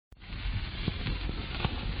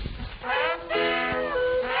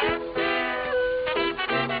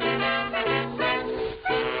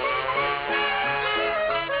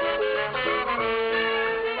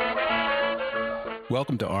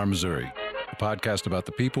Welcome to Our Missouri, a podcast about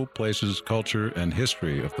the people, places, culture, and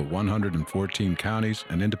history of the 114 counties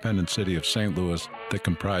and independent city of St. Louis that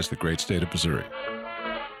comprise the great state of Missouri.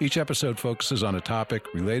 Each episode focuses on a topic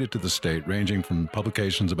related to the state, ranging from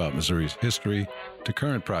publications about Missouri's history to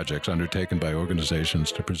current projects undertaken by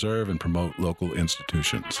organizations to preserve and promote local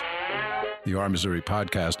institutions. The Our Missouri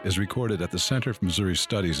podcast is recorded at the Center for Missouri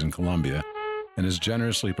Studies in Columbia and is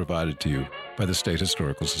generously provided to you by the State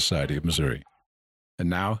Historical Society of Missouri. And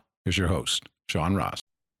now, here's your host, Sean Rost.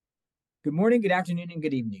 Good morning, good afternoon, and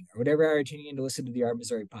good evening, or whatever hour you're tuning in to listen to the Our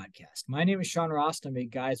Missouri podcast. My name is Sean Rost. I'm a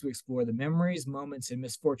guide who explore the memories, moments, and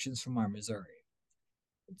misfortunes from our Missouri.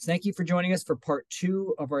 Thank you for joining us for part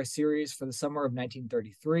 2 of our series for the summer of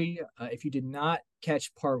 1933. If you did not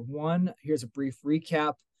catch part 1, here's a brief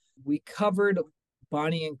recap. We covered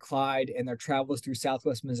Bonnie and Clyde and their travels through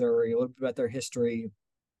Southwest Missouri, a little bit about their history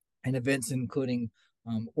and events including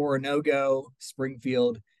Oronogo,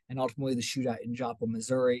 Springfield, and ultimately the shootout in Joplin,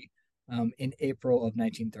 Missouri in April of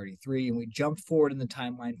 1933. And we jumped forward in the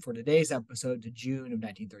timeline for today's episode to June of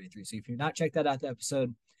 1933. So if you've not checked that out, the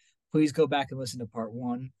episode, please go back and listen to part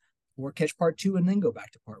 1 or catch part 2 and then go back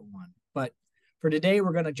to part 1. But for today,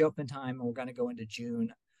 we're going to jump in time and we're going to go into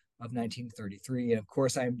June of 1933. And of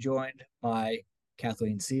course, I am joined by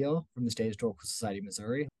Kathleen Seale from the State Historical Society of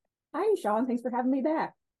Missouri. Hi, Sean. Thanks for having me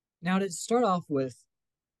back. Now, to start off with,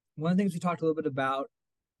 one of the things we talked a little bit about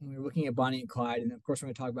when we were looking at Bonnie and Clyde, and of course we're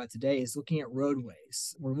going to talk about today, is looking at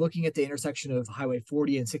roadways. We're looking at the intersection of Highway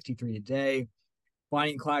 40 and 63 today.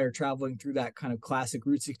 Bonnie and Clyde are traveling through that kind of classic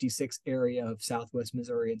Route 66 area of Southwest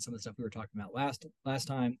Missouri and some of the stuff we were talking about last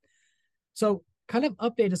time. So kind of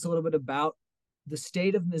update us a little bit about the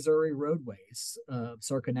state of Missouri roadways,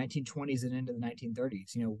 circa 1920s and into the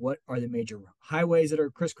 1930s. You know, what are the major highways that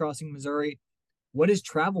are crisscrossing Missouri? What is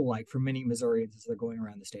travel like for many Missourians as they're going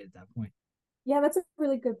around the state at that point? Yeah, that's a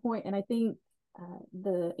really good point. And I think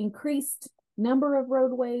the increased number of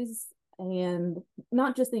roadways, and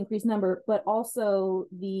not just the increased number, but also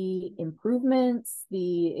the improvements,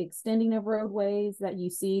 the extending of roadways that you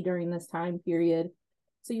see during this time period.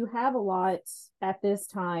 So you have a lot at this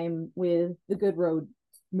time with the good road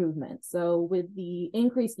movement. So with the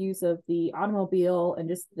increased use of the automobile and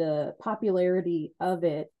just the popularity of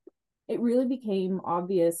it, it really became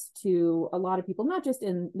obvious to a lot of people, not just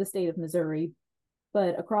in the state of Missouri,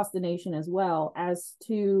 but across the nation as well, as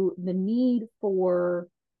to the need for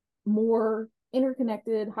more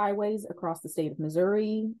interconnected highways across the state of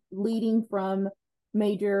Missouri, leading from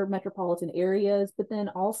major metropolitan areas, but then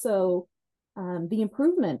also the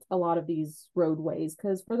improvement a lot of these roadways,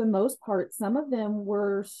 because for the most part, some of them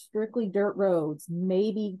were strictly dirt roads,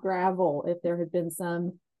 maybe gravel if there had been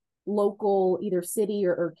some local either city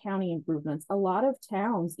or county improvements. A lot of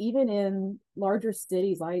towns, even in larger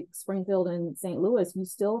cities like Springfield and St. Louis, you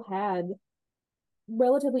still had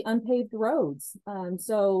relatively unpaved roads.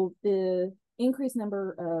 So the increased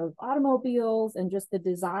number of automobiles and just the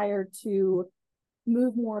desire to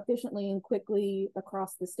move more efficiently and quickly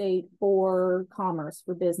across the state for commerce,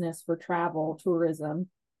 for business, for travel, tourism,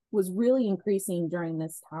 was really increasing during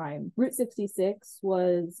this time. Route 66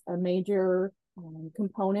 was a major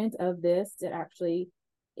component of this. It actually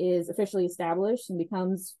is officially established and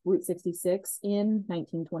becomes Route 66 in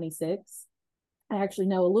 1926. I actually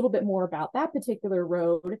know a little bit more about that particular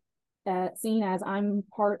road, seeing as I'm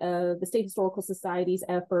part of the State Historical Society's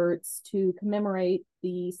efforts to commemorate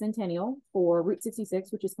the centennial for Route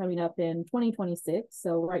 66, which is coming up in 2026.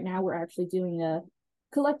 So right now we're actually doing a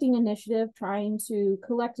collecting initiative, trying to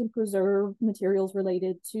collect and preserve materials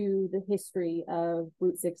related to the history of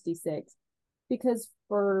Route 66. Because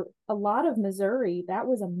for a lot of Missouri, that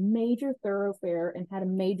was a major thoroughfare and had a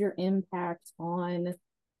major impact on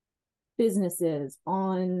businesses,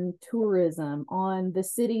 on tourism, on the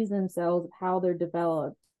cities themselves, how they're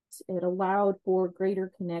developed. It allowed for greater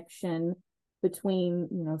connection between,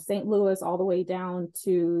 St. Louis all the way down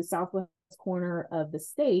to southwest corner of the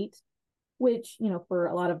state, which, for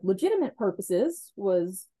a lot of legitimate purposes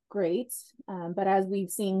was great. But as we've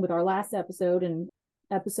seen with our last episode and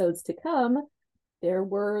episodes to come, there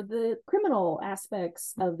were the criminal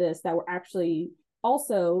aspects of this that were actually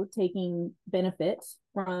also taking benefit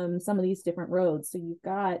from some of these different roads. So you've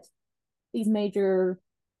got these major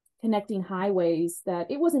connecting highways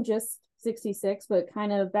that it wasn't just 66, but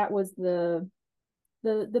kind of that was the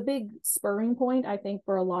big spurring point, I think,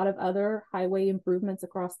 for a lot of other highway improvements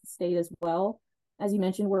across the state as well. As you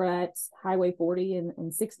mentioned, we're at Highway 40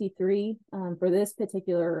 and 63 for this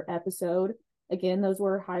particular episode. Again, those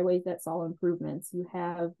were highways that saw improvements. You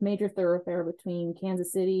have major thoroughfare between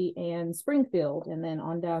Kansas City and Springfield, and then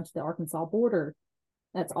on down to the Arkansas border.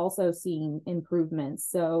 that's also seeing improvements.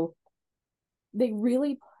 So they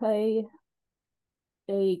really play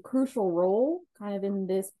a crucial role kind of in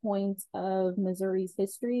this point of Missouri's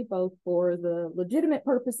history, both for the legitimate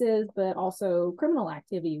purposes, but also criminal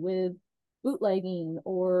activity with bootlegging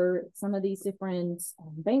or some of these different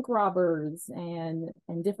bank robbers and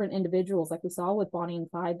different individuals like we saw with Bonnie and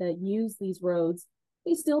Clyde that use these roads.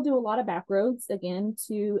 They still do a lot of back roads, again,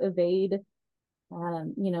 to evade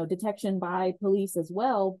detection by police as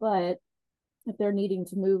well. But if they're needing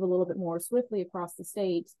to move a little bit more swiftly across the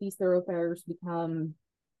state, these thoroughfares become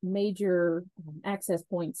major access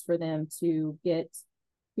points for them to get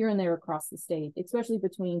here and there across the state, especially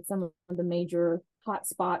between some of the major hot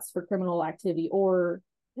spots for criminal activity, or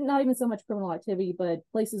not even so much criminal activity, but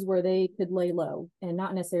places where they could lay low and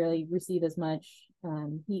not necessarily receive as much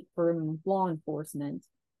heat from law enforcement.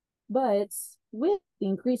 But with the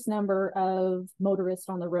increased number of motorists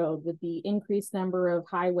on the road, with the increased number of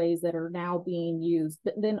highways that are now being used,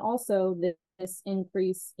 but then also this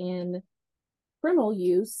increase in criminal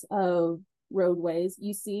use of roadways,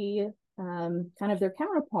 you see kind of their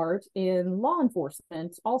counterpart in law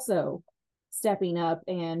enforcement also stepping up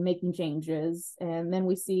and making changes. And then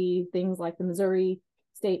we see things like the Missouri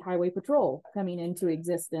State Highway Patrol coming into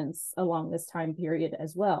existence along this time period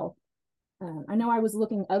as well. I know I was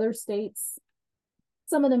looking other states,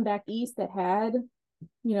 some of them back east that had,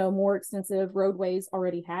 more extensive roadways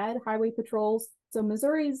already had highway patrols. So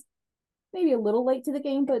Missouri's maybe a little late to the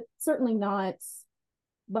game, but certainly not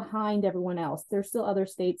behind everyone else. There's still other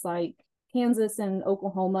states like Kansas and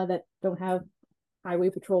Oklahoma that don't have highway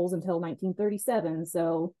patrols until 1937.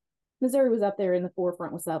 So Missouri was up there in the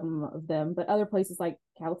forefront with some of them, but other places like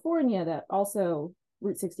California that also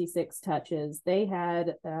Route 66 touches, they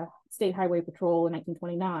had a state highway patrol in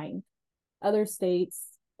 1929. Other states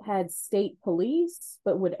had state police,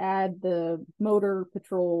 but would add the motor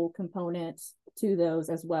patrol component to those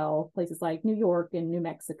as well. Places like New York and New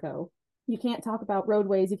Mexico. You can't talk about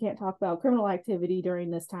roadways, you can't talk about criminal activity during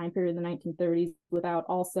this time period in the 1930s without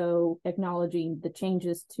also acknowledging the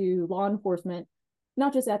changes to law enforcement,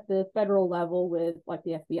 not just at the federal level with like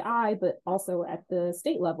the FBI, but also at the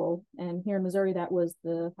state level. And here in Missouri, that was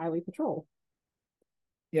the Highway Patrol.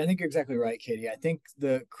 Yeah, I think you're exactly right, Katie. I think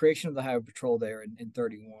the creation of the Highway Patrol there in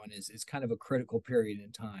 31 is kind of a critical period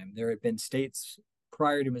in time. There had been states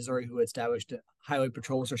prior to Missouri who had established highway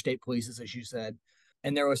patrols or state polices, as you said.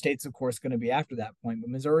 And there were states, of course, going to be after that point. But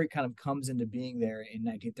Missouri kind of comes into being there in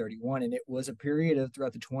 1931. And it was a period of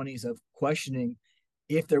throughout the 20s of questioning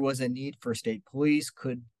if there was a need for state police.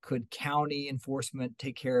 Could county enforcement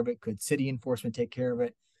take care of it? Could city enforcement take care of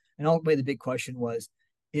it? And ultimately, the big question was,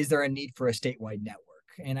 is there a need for a statewide network?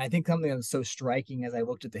 And I think something that was so striking as I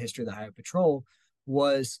looked at the history of the Highway Patrol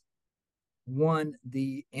was, one,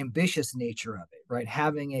 the ambitious nature of it, right?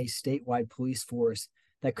 Having a statewide police force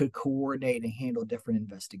that could coordinate and handle different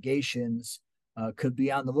investigations, could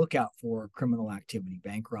be on the lookout for criminal activity,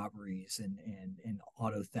 bank robberies and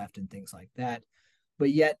auto theft and things like that.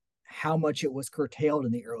 But yet how much it was curtailed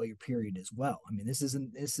in the earlier period as well. I mean, this is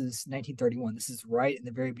 1931. This is right in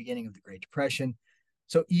the very beginning of the Great Depression.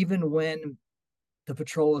 So even when the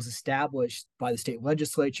patrol was established by the state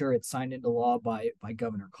legislature, it's signed into law by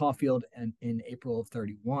Governor Caulfield and in April of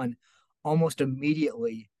 31, almost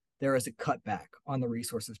immediately there is a cutback on the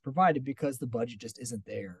resources provided because the budget just isn't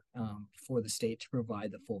there for the state to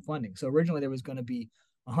provide the full funding. So originally there was going to be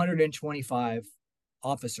 125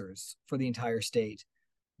 officers for the entire state.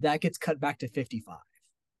 That gets cut back to 55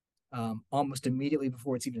 almost immediately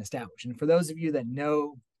before it's even established. And for those of you that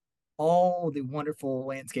know all the wonderful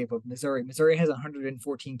landscape of Missouri, Missouri has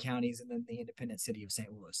 114 counties and then the independent city of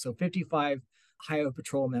St. Louis. So 55 Highway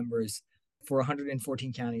Patrol members for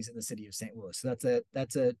 114 counties in the city of St. Louis. So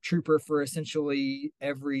that's a trooper for essentially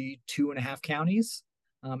every 2.5 counties.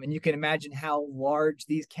 And you can imagine how large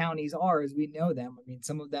these counties are as we know them. I mean,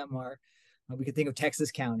 some of them are, we could think of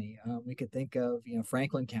Texas County. We could think of,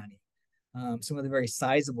 Franklin County, some of the very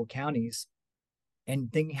sizable counties.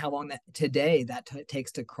 And thinking how long that today that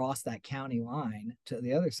takes to cross that county line to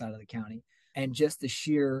the other side of the county, and just the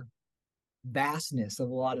sheer vastness of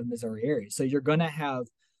a lot of Missouri areas. So you're going to have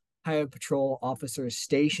Highway Patrol officers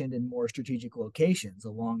stationed in more strategic locations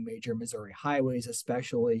along major Missouri highways,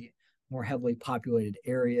 especially more heavily populated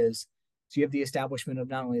areas. So you have the establishment of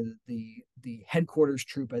not only the headquarters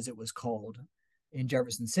troop, as it was called, in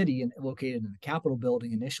Jefferson City and located in the Capitol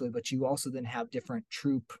building initially, but you also then have different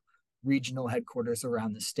troop regional headquarters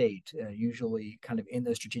around the state, usually kind of in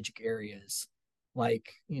those strategic areas,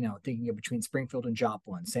 like, thinking of between Springfield and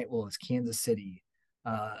Joplin, St. Louis, Kansas City,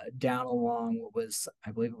 down along what was,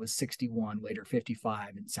 I believe it was 61, later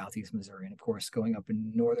 55 in southeast Missouri, and of course going up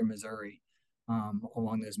in northern Missouri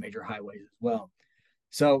along those major highways as well.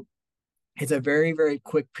 So it's a very, very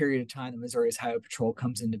quick period of time that Missouri's Highway Patrol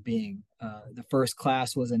comes into being. The first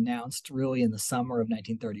class was announced really in the summer of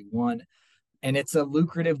 1931, and it's a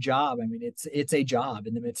lucrative job. I mean, it's a job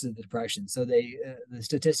in the midst of the Depression. So the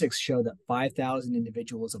statistics show that 5,000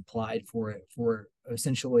 individuals applied for it for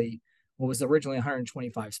essentially what was originally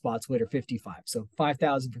 125 spots, later 55. So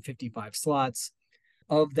 5,000 for 55 slots.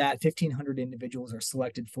 Of that, 1,500 individuals are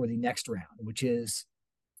selected for the next round, which is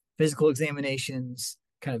physical examinations,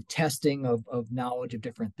 kind of testing of knowledge of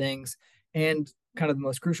different things, and kind of the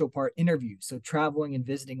most crucial part, interviews. So traveling and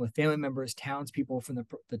visiting with family members, townspeople from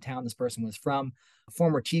the town this person was from,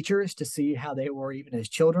 former teachers to see how they were even as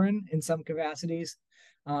children in some capacities.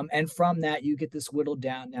 And from that, you get this whittled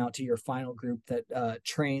down now to your final group that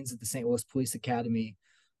trains at the St. Louis Police Academy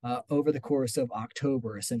over the course of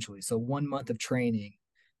October, essentially. So 1 month of training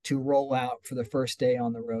to roll out for the first day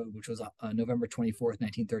on the road, which was November 24th,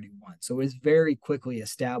 1931. So it was very quickly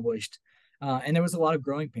established. And there was a lot of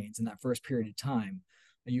growing pains in that first period of time.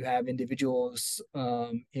 You have individuals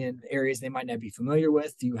in areas they might not be familiar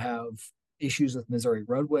with. You have issues with Missouri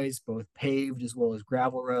roadways, both paved as well as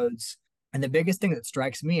gravel roads. And the biggest thing that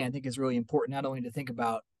strikes me, I think is really important, not only to think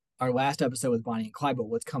about our last episode with Bonnie and Clyde, but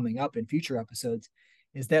what's coming up in future episodes,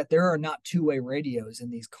 is that there are not two-way radios in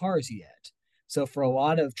these cars yet. So for a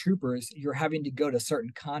lot of troopers, you're having to go to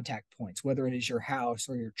certain contact points, whether it is your house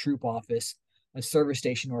or your troop office, a service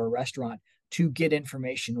station or a restaurant, to get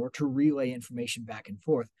information or to relay information back and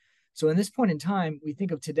forth. So in this point in time, we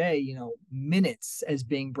think of today, minutes as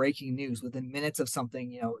being breaking news. Within minutes of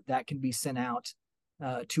something, that can be sent out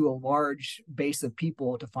to a large base of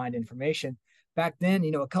people to find information. Back then,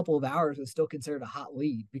 a couple of hours was still considered a hot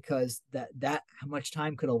lead, because that how much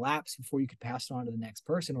time could elapse before you could pass it on to the next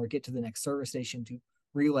person or get to the next service station to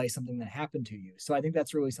relay something that happened to you. So I think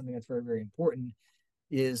that's really something that's very, very important,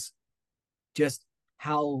 is just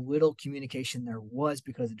how little communication there was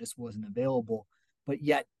because it just wasn't available, but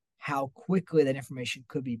yet how quickly that information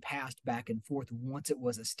could be passed back and forth once it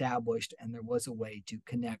was established and there was a way to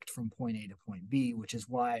connect from point A to point B, which is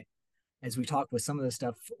why, as we talk with some of the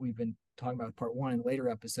stuff we've been talking about with part one and later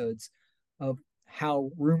episodes, of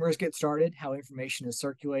how rumors get started, how information is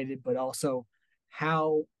circulated, but also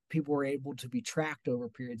how people were able to be tracked over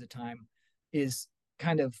periods of time, is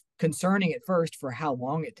kind of concerning at first for how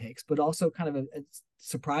long it takes, but also kind of it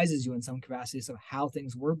surprises you in some capacities of how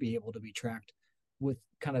things were be able to be tracked with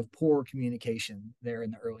kind of poor communication there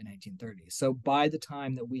in the early 1930s. So by the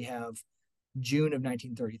time that we have June of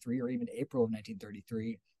 1933 or even April of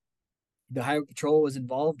 1933, the Highway Patrol was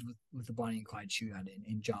involved with the Bonnie and Clyde shootout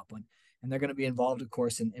in Joplin, and they're going to be involved, of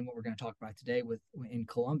course, in what we're going to talk about today in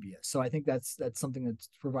Columbia. So I think that's something that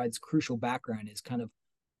provides crucial background, is kind of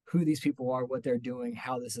who these people are, what they're doing,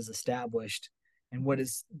 how this is established, and what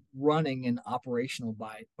is running and operational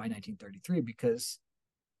by 1933. Because,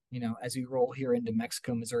 as we roll here into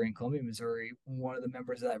Mexico, Missouri, and Columbia, Missouri, one of the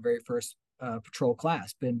members of that very first patrol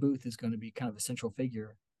class, Ben Booth, is going to be kind of a central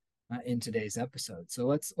figure in today's episode. So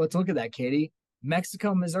let's look at that, Katie.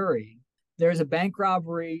 Mexico, Missouri. There's a bank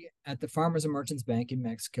robbery at the Farmers and Merchants Bank in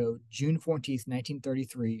Mexico, June 14th,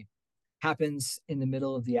 1933, happens in the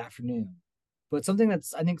middle of the afternoon. But something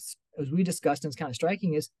that's, I think, as we discussed, and it's kind of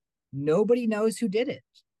striking, is nobody knows who did it,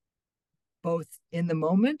 both in the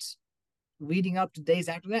moment leading up to days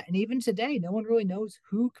after that, and even today, no one really knows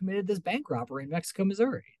who committed this bank robbery in Mexico,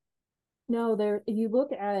 Missouri. No, if you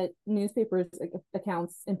look at newspapers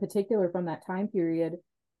accounts in particular from that time period,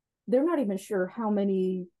 they're not even sure how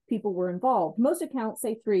many people were involved. Most accounts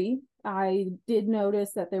say 3. I did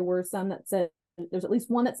notice that there were some that said, there's at least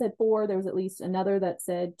one that said 4. There was at least another that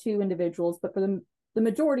said 2 individuals, but for the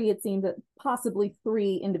majority, it seemed that possibly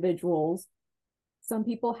 3 individuals. Some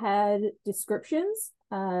people had descriptions.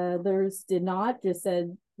 Theirs did not, just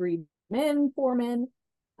said 3 men, 4 men.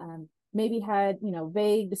 Maybe had,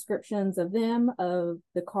 vague descriptions of them, of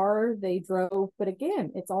the car they drove. But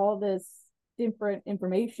again, it's all this different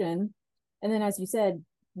information. And then, as you said,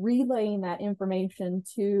 relaying that information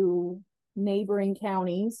to neighboring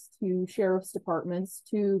counties, to sheriff's departments,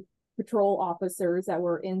 to patrol officers that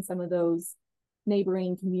were in some of those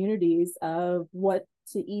neighboring communities, of what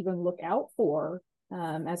to even look out for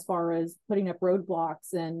as far as putting up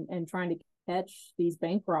roadblocks and trying to catch these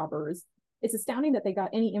bank robbers. It's astounding that they got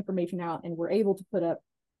any information out and were able to put up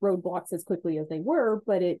roadblocks as quickly as they were,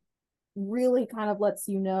 but it really kind of lets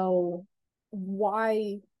you know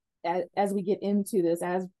why, as we get into this,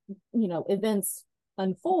 as events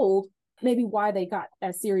unfold, maybe why they got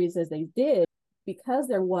as serious as they did. because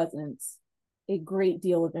there wasn't a great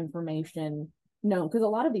deal of information known, because a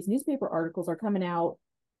lot of these newspaper articles are coming out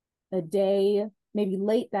a day, maybe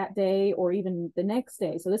late that day or even the next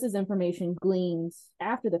day. So this is information gleaned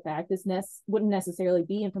after the fact. This wouldn't necessarily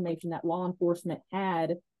be information that law enforcement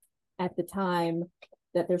had at the time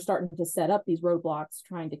that they're starting to set up these roadblocks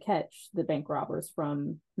trying to catch the bank robbers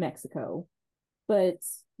from Mexico. But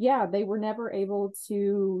yeah, they were never able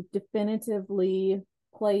to definitively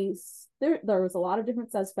place, there was a lot of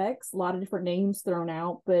different suspects, a lot of different names thrown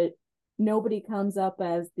out, but nobody comes up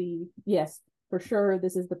as the, yes, for sure,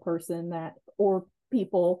 this is the person that, or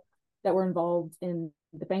people that were involved in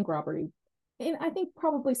the bank robbery. And I think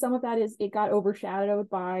probably some of that is it got overshadowed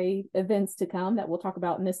by events to come that we'll talk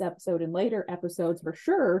about in this episode and later episodes for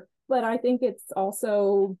sure. But I think it's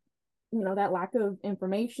also, that lack of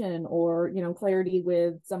information or, clarity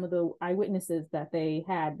with some of the eyewitnesses that they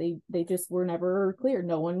had. They just were never clear.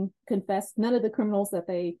 No one confessed. None of the criminals that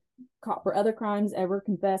they caught for other crimes ever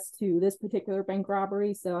confessed to this particular bank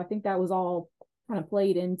robbery. So I think that was all kind of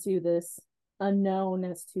played into this unknown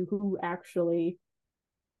as to who actually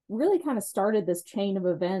really kind of started this chain of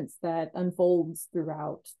events that unfolds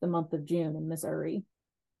throughout the month of June in Missouri.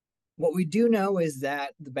 What we do know is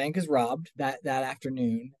that the bank is robbed that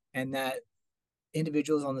afternoon, and that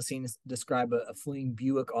individuals on the scene describe a fleeing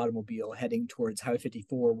Buick automobile heading towards Highway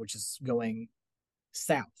 54, which is going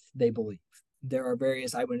south, they believe. There are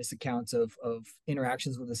various eyewitness accounts of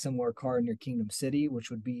interactions with a similar car near Kingdom City, which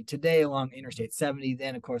would be today along Interstate 70,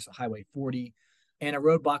 then, of course, Highway 40. And a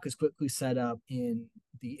roadblock is quickly set up in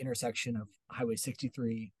the intersection of Highway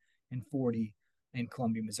 63 and 40 in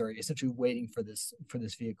Columbia, Missouri, essentially waiting for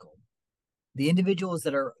this vehicle. The individuals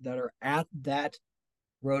that are at that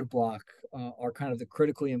roadblock are kind of the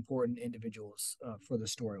critically important individuals for the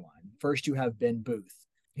storyline. First, you have Ben Booth.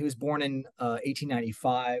 He was born in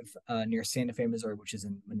 1895 near Santa Fe, Missouri, which is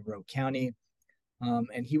in Monroe County.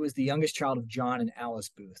 And he was the youngest child of John and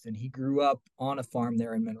Alice Booth. And he grew up on a farm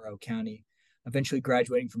there in Monroe County, eventually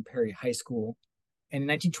graduating from Perry High School. And in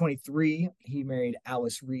 1923, he married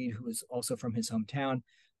Alice Reed, who was also from his hometown.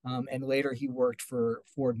 And later he worked for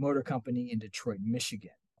Ford Motor Company in Detroit,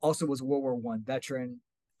 Michigan. Also was a World War I veteran.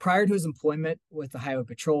 Prior to his employment with the Highway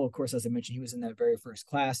Patrol, of course, as I mentioned, he was in that very first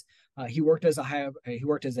class. He worked as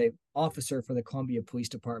a officer for the Columbia Police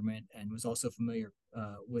Department and was also familiar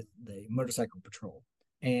with the motorcycle patrol.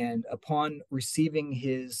 And upon receiving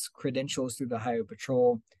his credentials through the Highway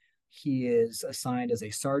Patrol, he is assigned as a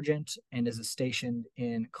sergeant and is stationed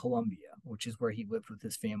in Columbia, which is where he lived with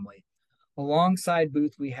his family. Alongside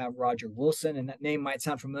Booth, we have Roger Wilson, and that name might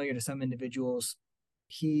sound familiar to some individuals.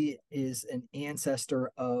 He is an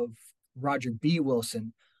ancestor of Roger B.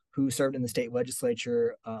 Wilson, who served in the state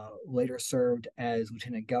legislature, later served as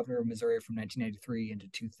lieutenant governor of Missouri from 1993 into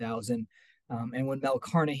 2000. And when Mel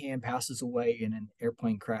Carnahan passes away in an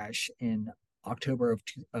airplane crash in October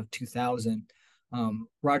of 2000,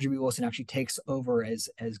 Roger B. Wilson actually takes over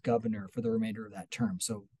as governor for the remainder of that term.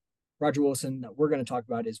 So Roger Wilson that we're going to talk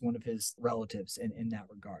about is one of his relatives in that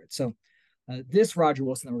regard. So this Roger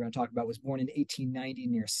Wilson that we're going to talk about was born in 1890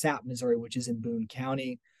 near Sapp, Missouri, which is in Boone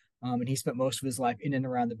County. And he spent most of his life in and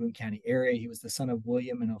around the Boone County area. He was the son of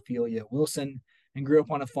William and Ophelia Wilson and grew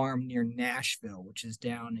up on a farm near Nashville, which is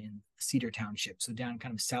down in Cedar Township, so down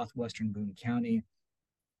kind of southwestern Boone County.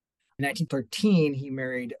 In 1913, he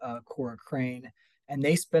married Cora Crane, and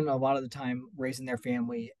they spent a lot of the time raising their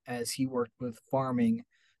family as he worked with farming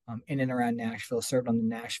in and around Nashville, served on the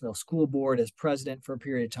Nashville School Board as president for a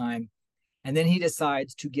period of time. And then he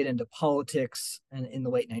decides to get into politics in the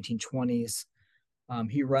late 1920s.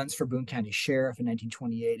 He runs for Boone County Sheriff in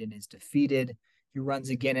 1928 and is defeated. He runs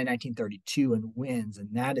again in 1932 and wins. And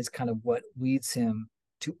that is kind of what leads him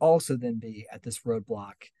to also then be at this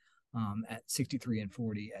roadblock at 63 and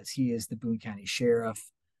 40, as he is the Boone County Sheriff.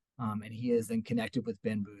 And he is then connected with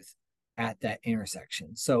Ben Booth at that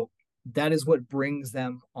intersection. So that is what brings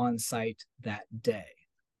them on site that day.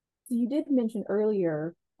 So you did mention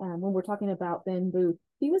earlier when we're talking about Ben Booth,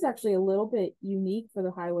 he was actually a little bit unique for the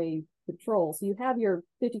Highway Patrol. So you have your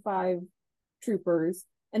 55 troopers,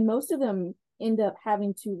 and most of them end up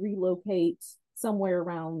having to relocate somewhere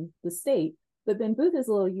around the state. But Ben Booth is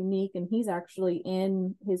a little unique, and he's actually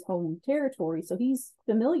in his home territory. So he's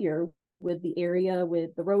familiar with the area,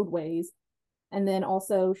 with the roadways. And then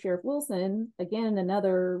also Sheriff Wilson, again,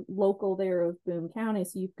 another local there of Boone County.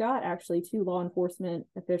 So you've got actually two law enforcement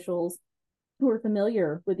officials who are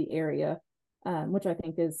familiar with the area, which I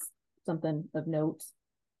think is something of note.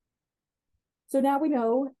 So now we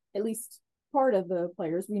know, at least part of the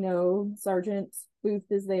players, we know Sergeant Booth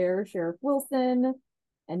is there, Sheriff Wilson,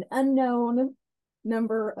 an unknown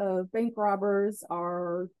number of bank robbers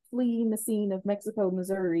are fleeing the scene of Mexico,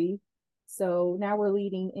 Missouri. So now we're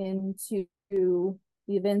leading into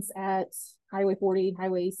the events at Highway 40,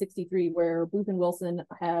 Highway 63, where Booth and Wilson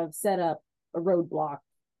have set up a roadblock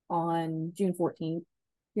on June 14th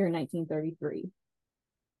here in 1933.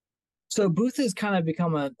 So Booth has kind of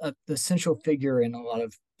become the central figure in a lot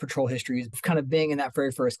of patrol histories, kind of being in that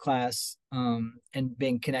very first class and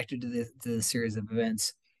being connected to the series of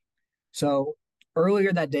events. So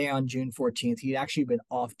earlier that day on June 14th, he'd actually been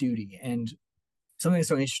off duty. And something that's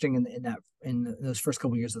so interesting in those first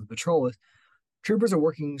couple of years of the patrol is troopers are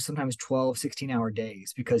working sometimes 12, 16-hour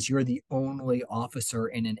days because you're the only officer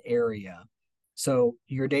in an area. So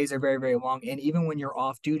your days are very, very long. And even when you're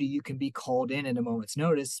off duty, you can be called in at a moment's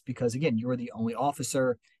notice because, again, you're the only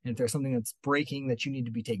officer. And if there's something that's breaking that you need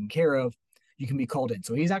to be taken care of, you can be called in.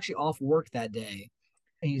 So he's actually off work that day.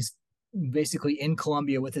 He's basically in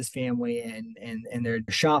Columbia with his family and they're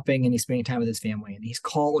shopping and he's spending time with his family. And he's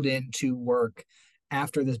called in to work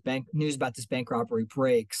after this news about this bank robbery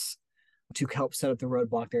breaks to help set up the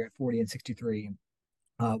roadblock there at 40 and 63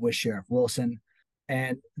 with Sheriff Wilson.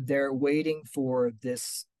 And they're waiting for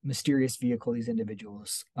this mysterious vehicle, these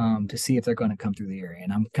individuals, to see if they're going to come through the area.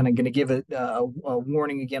 And I'm kind of going to give it a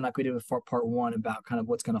warning again, like we did with part one, about kind of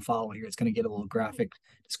what's going to follow here. It's going to get a little graphic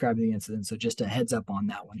describing the incident. So just a heads up on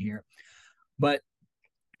that one here. But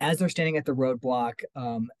as they're standing at the roadblock,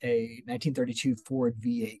 a 1932 Ford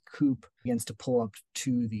V8 coupe begins to pull up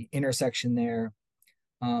to the intersection there.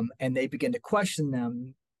 And they begin to question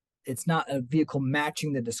them. It's not a vehicle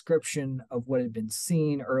matching the description of what had been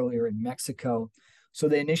seen earlier in Mexico. So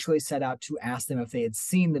they initially set out to ask them if they had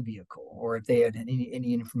seen the vehicle or if they had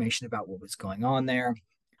any information about what was going on there.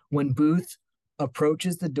 When Booth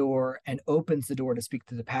approaches the door and opens the door to speak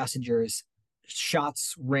to the passengers,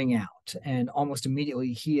 shots ring out. And almost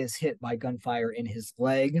immediately he is hit by gunfire in his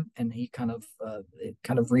leg. And he kind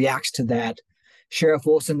of reacts to that. Sheriff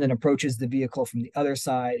Wilson then approaches the vehicle from the other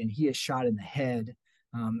side and he is shot in the head.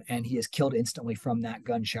 And he is killed instantly from that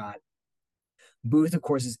gunshot. Booth, of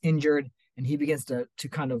course, is injured, and he begins to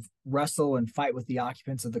kind of wrestle and fight with the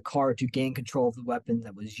occupants of the car to gain control of the weapon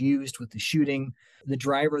that was used with the shooting. The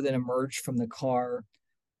driver then emerged from the car,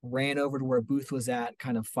 ran over to where Booth was at,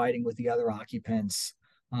 kind of fighting with the other occupants,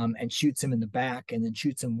 and shoots him in the back, and then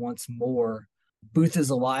shoots him once more. Booth is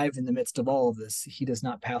alive in the midst of all of this. He does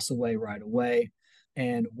not pass away right away.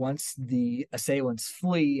 And once the assailants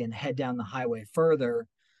flee and head down the highway further,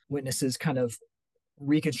 witnesses kind of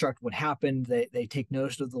reconstruct what happened. They take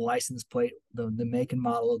notice of the license plate, the make and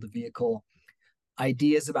model of the vehicle,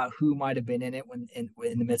 ideas about who might have been in it when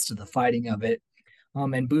in the midst of the fighting of it.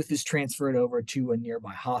 And Booth is transferred over to a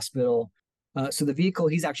nearby hospital. So the vehicle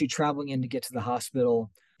he's actually traveling in to get to the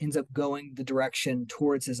hospital ends up going the direction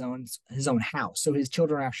towards his own house. So his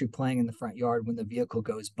children are actually playing in the front yard when the vehicle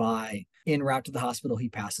goes by. En route to the hospital, he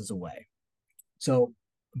passes away. So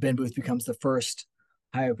Ben Booth becomes the first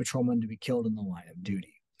highway patrolman to be killed in the line of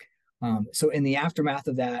duty. So in the aftermath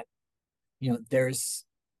of that, there's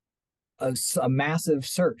a massive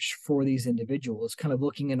search for these individuals, kind of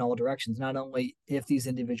looking in all directions, not only if these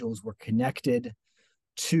individuals were connected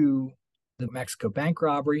to the Mexico bank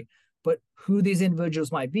robbery, but who these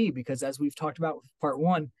individuals might be, because as we've talked about with part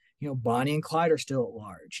one, Bonnie and Clyde are still at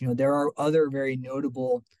large. There are other very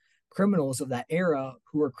notable criminals of that era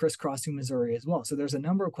who are crisscrossing Missouri as well. So there's a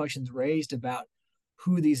number of questions raised about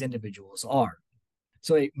who these individuals are.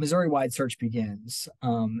 So a Missouri-wide search begins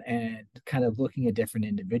and kind of looking at different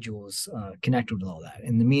individuals connected with all that.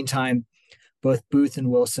 In the meantime, both Booth and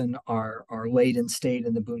Wilson are laid in state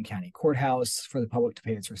in the Boone County Courthouse for the public to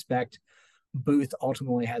pay its respect. Booth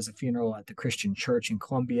ultimately has a funeral at the Christian Church in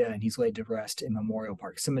Columbia, and he's laid to rest in Memorial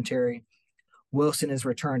Park Cemetery. Wilson is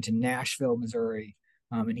returned to Nashville, Missouri,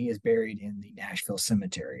 and he is buried in the Nashville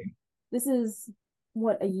Cemetery. This is,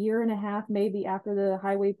 a year and a half maybe after the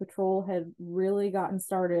highway patrol had really gotten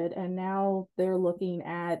started, and now they're looking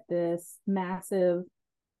at this massive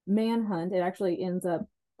manhunt. It actually ends up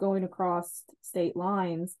going across state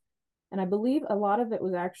lines. And I believe a lot of it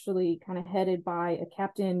was actually kind of headed by a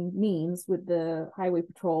Captain Means with the highway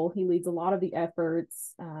patrol. He leads a lot of the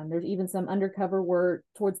efforts. There's even some undercover work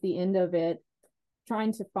towards the end of it,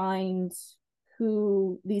 trying to find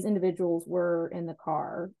who these individuals were in the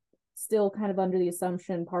car. Still kind of under the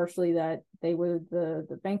assumption partially that they were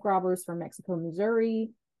the bank robbers from Mexico, Missouri.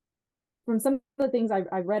 From some of the things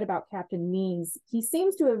I've read about Captain Means, he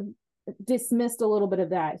seems to have dismissed a little bit of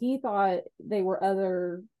that. He thought they were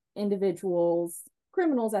other individuals,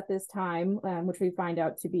 criminals at this time, which we find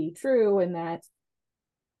out to be true, and that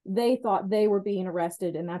they thought they were being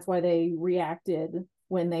arrested, and that's why they reacted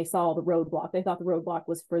when they saw the roadblock. They thought the roadblock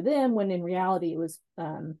was for them, when in reality it was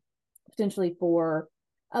potentially for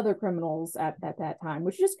other criminals at that time,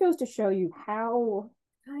 which just goes to show you how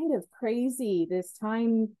kind of crazy this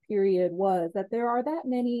time period was, that there are that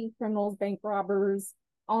many criminals, bank robbers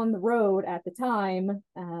on the road at the time,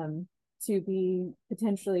 to be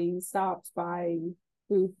potentially stopped by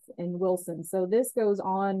Booth and Wilson. So this goes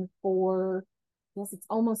on for, I guess it's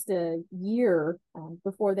almost a year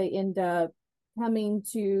before they end up coming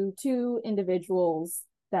to two individuals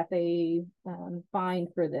that they find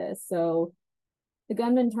for this. So the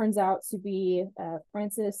gunman turns out to be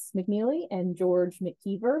Francis McNeely and George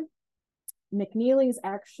McKeever. McNeely's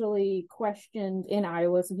actually questioned in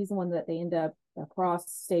Iowa, so he's the one that they end up across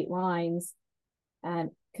state lines,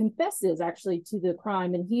 and confesses actually to the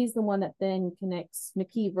crime, and he's the one that then connects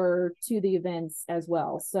McKeever to the events as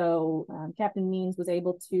well. So Captain Means was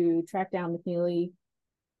able to track down McNeely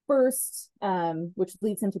first, which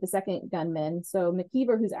leads him to the second gunman. So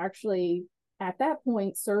McKeever, who's actually at that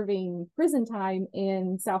point serving prison time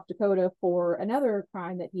in South Dakota for another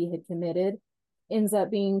crime that he had committed, ends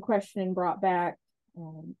up being questioned and brought back.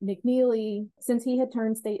 McNeely, since he had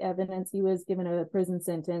turned state evidence, he was given a prison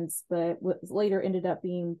sentence, but was later ended up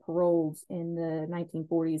being paroled in the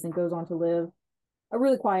 1940s and goes on to live a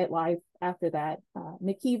really quiet life after that.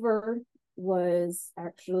 McKeever was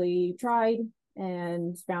actually tried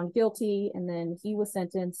and found guilty, and then he was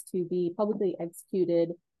sentenced to be publicly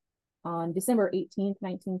executed on December 18th,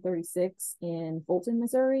 1936 in Fulton,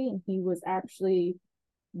 Missouri. And he was actually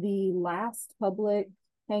the last public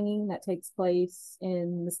hanging that takes place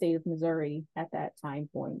in the state of Missouri at that time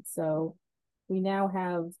point. So we now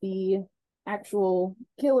have the actual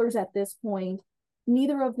killers at this point.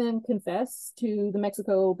 Neither of them confess to the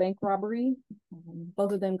Mexico bank robbery.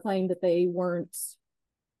 Both of them claim that they weren't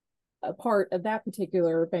a part of that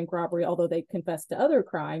particular bank robbery, although they confessed to other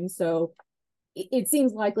crimes. So it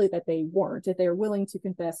seems likely that they weren't, if they're willing to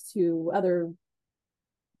confess to other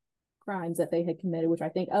crimes that they had committed, which I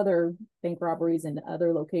think other bank robberies in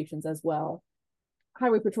other locations as well.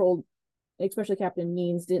 Highway Patrol, especially Captain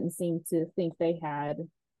Means, didn't seem to think they had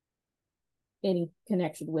any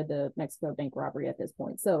connection with the Mexico bank robbery at this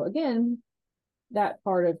point. So again, that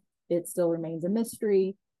part of it still remains a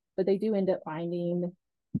mystery, but they do end up finding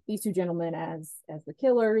these two gentlemen as the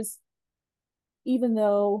killers, even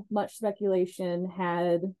though much speculation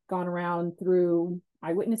had gone around through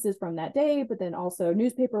eyewitnesses from that day, but then also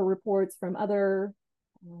newspaper reports from other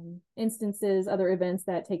instances, other events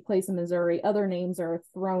that take place in Missouri. Other names are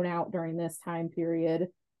thrown out during this time period,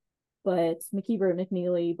 but McKeever and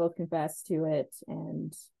McNeely both confessed to it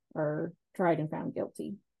and are tried and found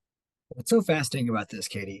guilty. What's so fascinating about this,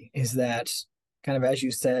 Katie, is that kind of, as you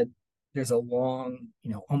said, there's a long,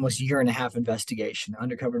 almost year and a half investigation,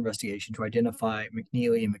 undercover investigation to identify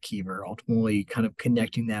McNeely and McKeever, ultimately kind of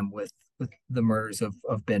connecting them with the murders of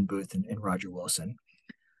Ben Booth and Roger Wilson.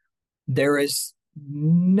 There is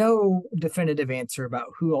no definitive answer about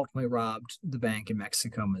who ultimately robbed the bank in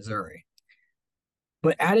Mexico, Missouri.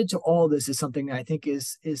 But added to all this is something that I think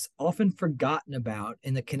is often forgotten about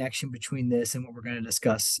in the connection between this and what we're going to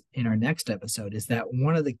discuss in our next episode, is that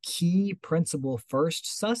one of the key principal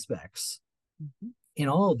first suspects in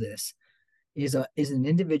all of this is an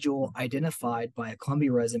individual identified by a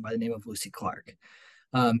Columbia resident by the name of Lucy Clark.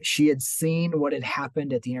 She had seen what had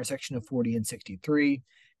happened at the intersection of 40 and 63,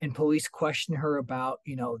 and police questioned her about,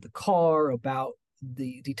 the car, about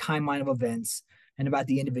the timeline of events, and about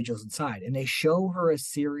the individuals inside. And they show her a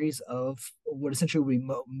series of what essentially would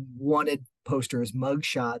be wanted posters, mug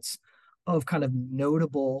shots of kind of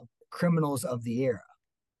notable criminals of the era.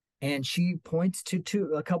 And she points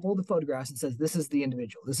to a couple of the photographs and says, this is the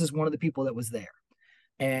individual. This is one of the people that was there.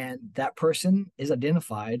 And that person is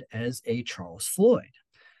identified as a Charles Floyd.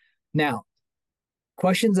 Now,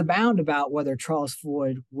 questions abound about whether Charles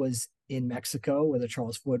Floyd was in Mexico, whether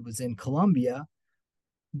Charles Floyd was in Colombia,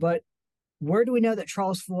 but where do we know that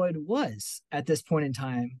Charles Floyd was at this point in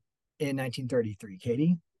time in 1933,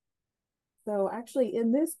 Katie? So actually,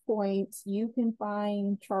 in this point, you can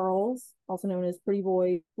find Charles, also known as Pretty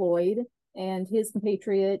Boy Floyd, and his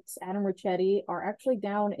compatriot, Adam Ricchetti, are actually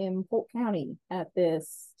down in Polk County at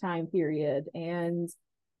this time period. And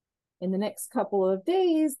in the next couple of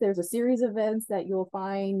days, there's a series of events that you'll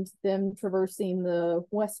find them traversing the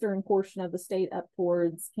western portion of the state up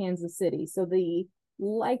towards Kansas City. So the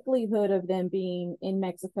likelihood of them being in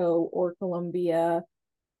Mexico or Colombia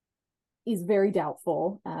is very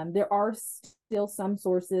doubtful. There are still some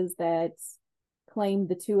sources that claim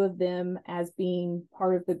the two of them as being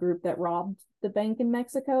part of the group that robbed the bank in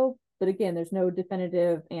Mexico, But again, there's no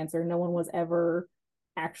definitive answer. No one was ever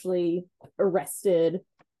actually arrested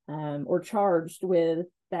or charged with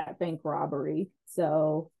that bank robbery.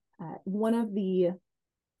 So one of the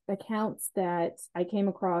accounts that I came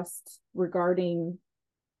across regarding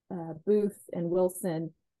Booth and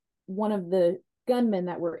Wilson, one of the gunmen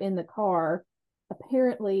that were in the car,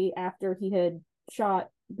 apparently after he had shot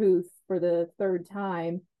Booth for the third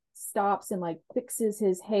time, stops and like fixes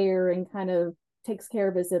his hair and kind of takes care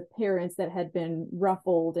of his appearance that had been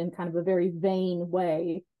ruffled in kind of a very vain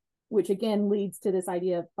way, which again leads to this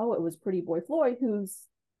idea of, oh, it was Pretty Boy Floyd, who's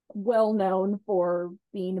well known for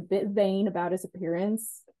being a bit vain about his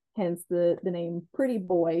appearance, hence the name Pretty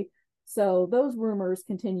Boy. So those rumors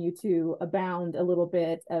continue to abound a little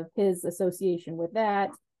bit of his association with that.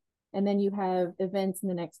 And then you have events in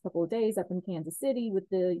the next couple of days up in Kansas City with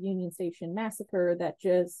the Union Station massacre that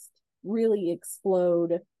just really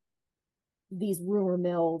explode these rumor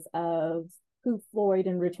mills of who Floyd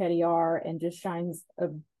and Ricchetti are, and just shines a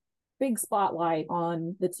big spotlight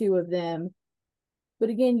on the two of them. But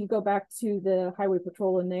again, you go back to the Highway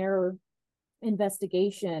Patrol and their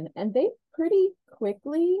investigation, and they pretty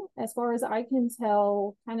quickly, as far as I can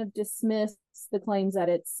tell, kind of dismissed the claims that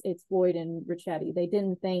it's Floyd and Ricchetti. They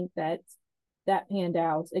didn't think that panned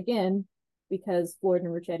out, again, because Floyd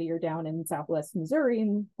and Ricchetti are down in Southwest Missouri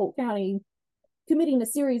in Polk County committing a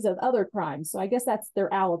series of other crimes. So I guess that's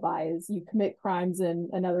their alibi, is you commit crimes in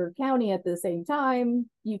another county at the same time,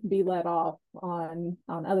 you can be let off on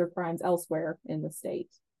other crimes elsewhere in the state.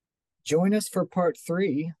 Join us for part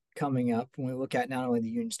 3 coming up when we look at not only the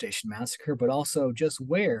Union Station massacre, but also just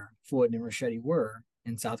where Floyd and Ricchetti were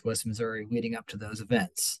in Southwest Missouri leading up to those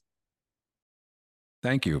events.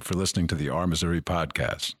 Thank you for listening to the Our Missouri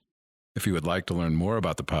podcast. If you would like to learn more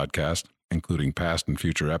about the podcast, including past and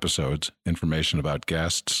future episodes, information about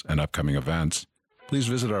guests, and upcoming events, please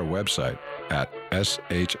visit our website at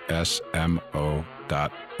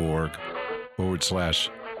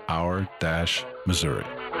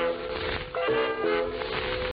shsmo.org/our-Missouri.